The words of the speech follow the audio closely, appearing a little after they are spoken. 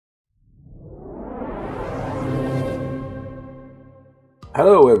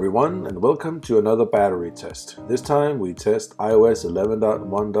Hello everyone and welcome to another battery test. This time we test iOS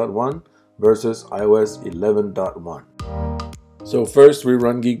 11.1.1 versus iOS 11.1. So first we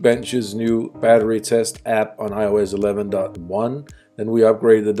run Geekbench's new battery test app on iOS 11.1. Then we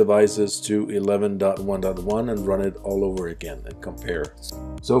upgrade the devices to 11.1.1 and run it all over again and compare.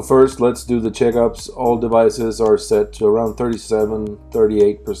 So first let's do the checkups. All devices are set to around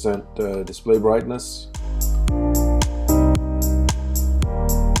 37-38% display brightness.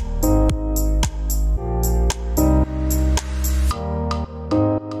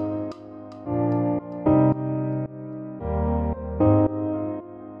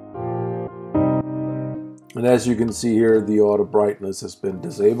 And as you can see here, the auto brightness has been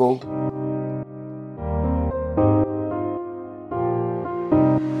disabled.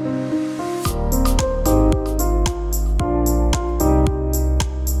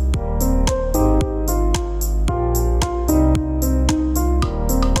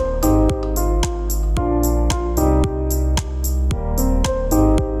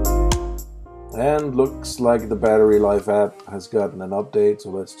 And looks like the battery life app has gotten an update, so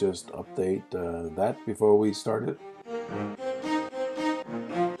let's just update that before we start it.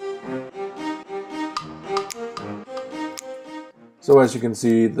 So as you can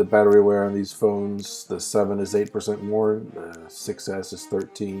see, the battery wear on these phones, the 7 is 8% more, the 6S is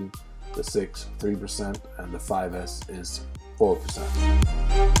 13%, the 6 3%, and the 5S is 4%.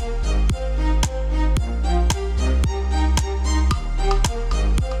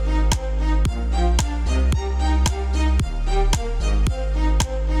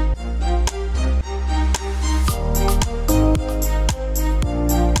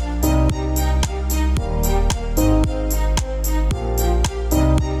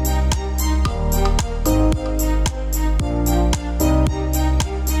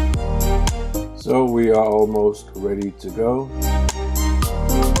 So we are almost ready to go,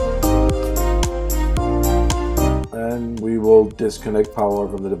 and we will disconnect power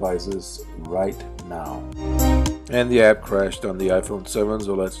from the devices right now. And the app crashed on the iPhone 7,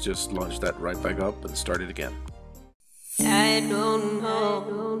 so let's just launch that right back up and start it again. I don't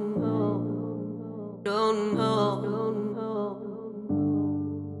know. I don't know.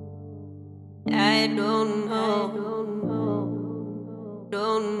 I don't know.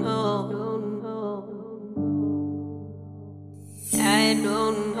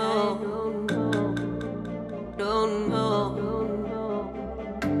 I don't know.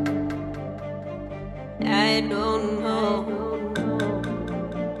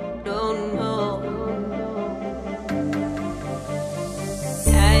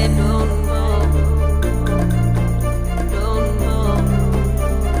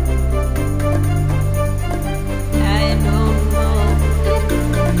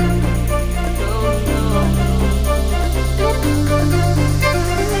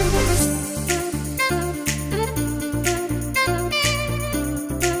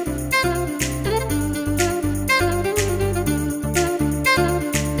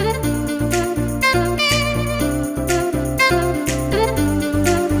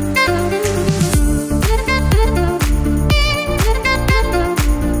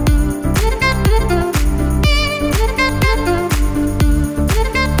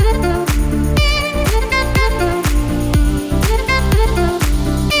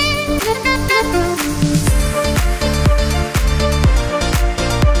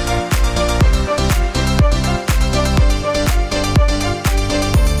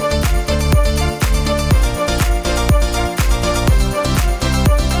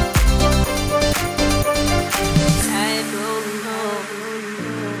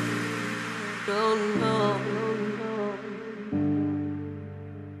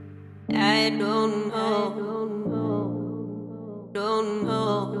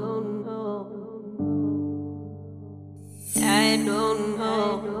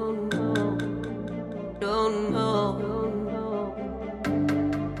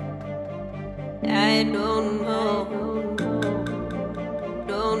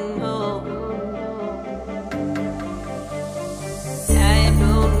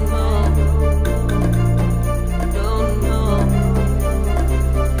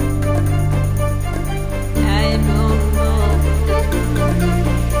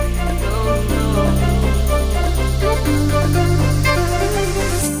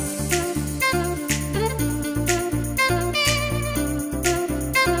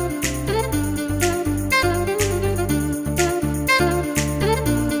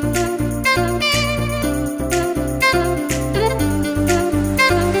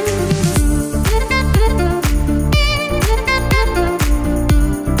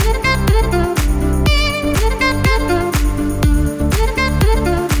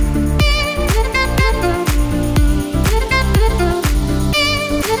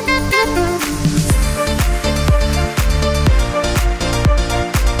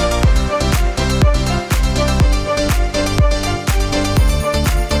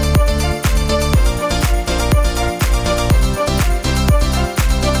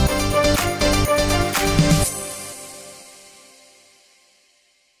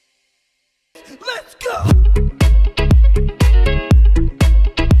 Let's go!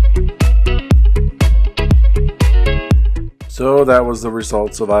 So that was the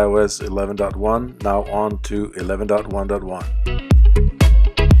results of iOS 11.1. Now on to 11.1.1.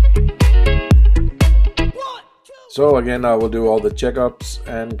 So again, I will do all the checkups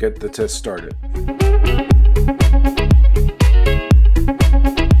and get the test started.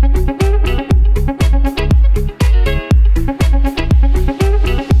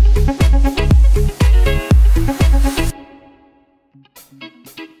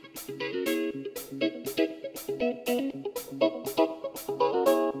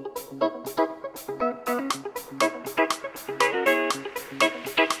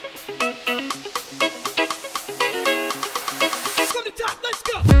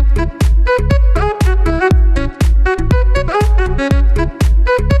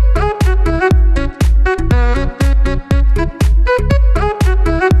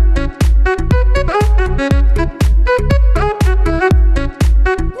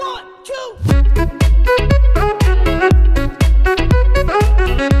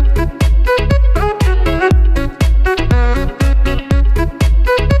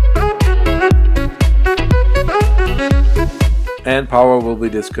 And power will be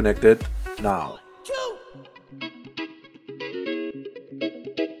disconnected now.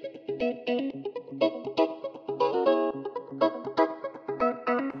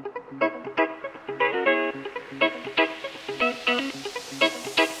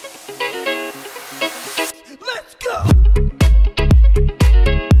 Let's go!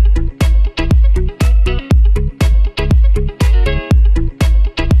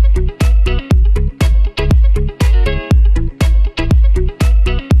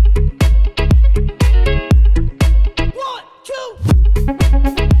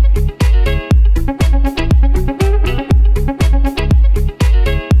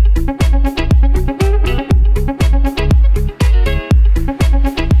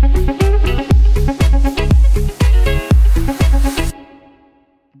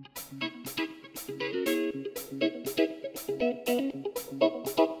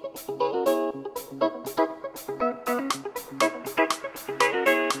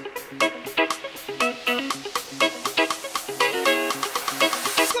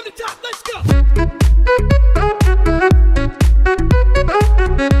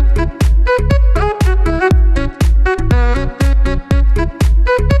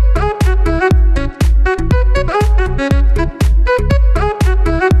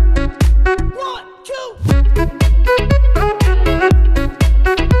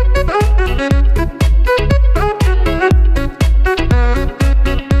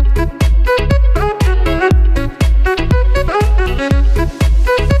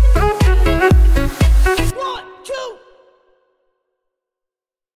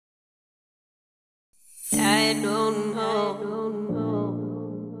 I don't know, don't know,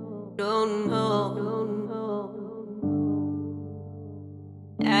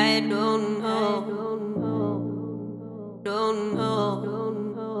 I don't know, don't know,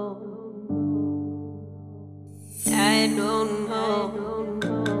 I don't know,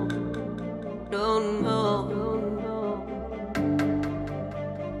 don't know, I don't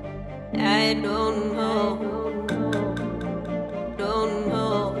know, don't know.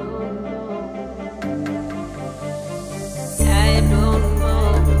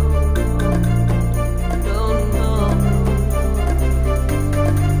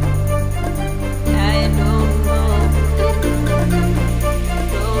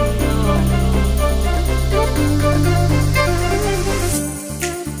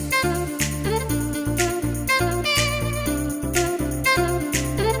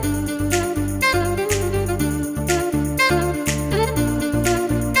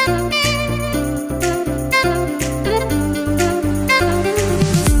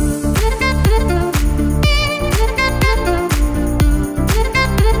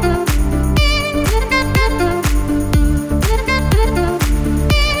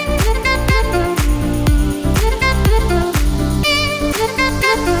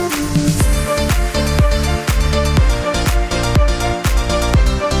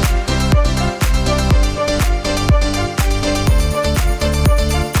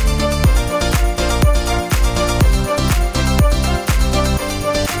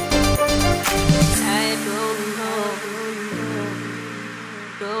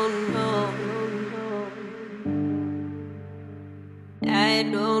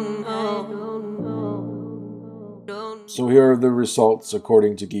 So here are the results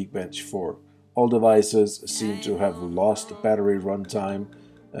according to Geekbench for all devices seem to have lost battery runtime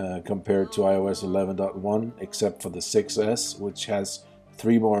compared to iOS 11.1 except for the 6S, which has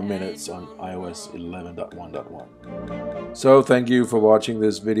 3 more minutes on iOS 11.1.1. So thank you for watching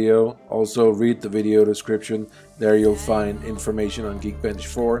this video. Also read the video description. There you'll find information on Geekbench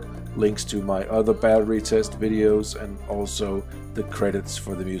 4, links to my other battery test videos, and also the credits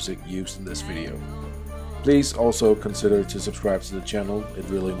for the music used in this video. Please also consider to subscribe to the channel. It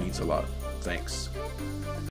really means a lot. Thanks.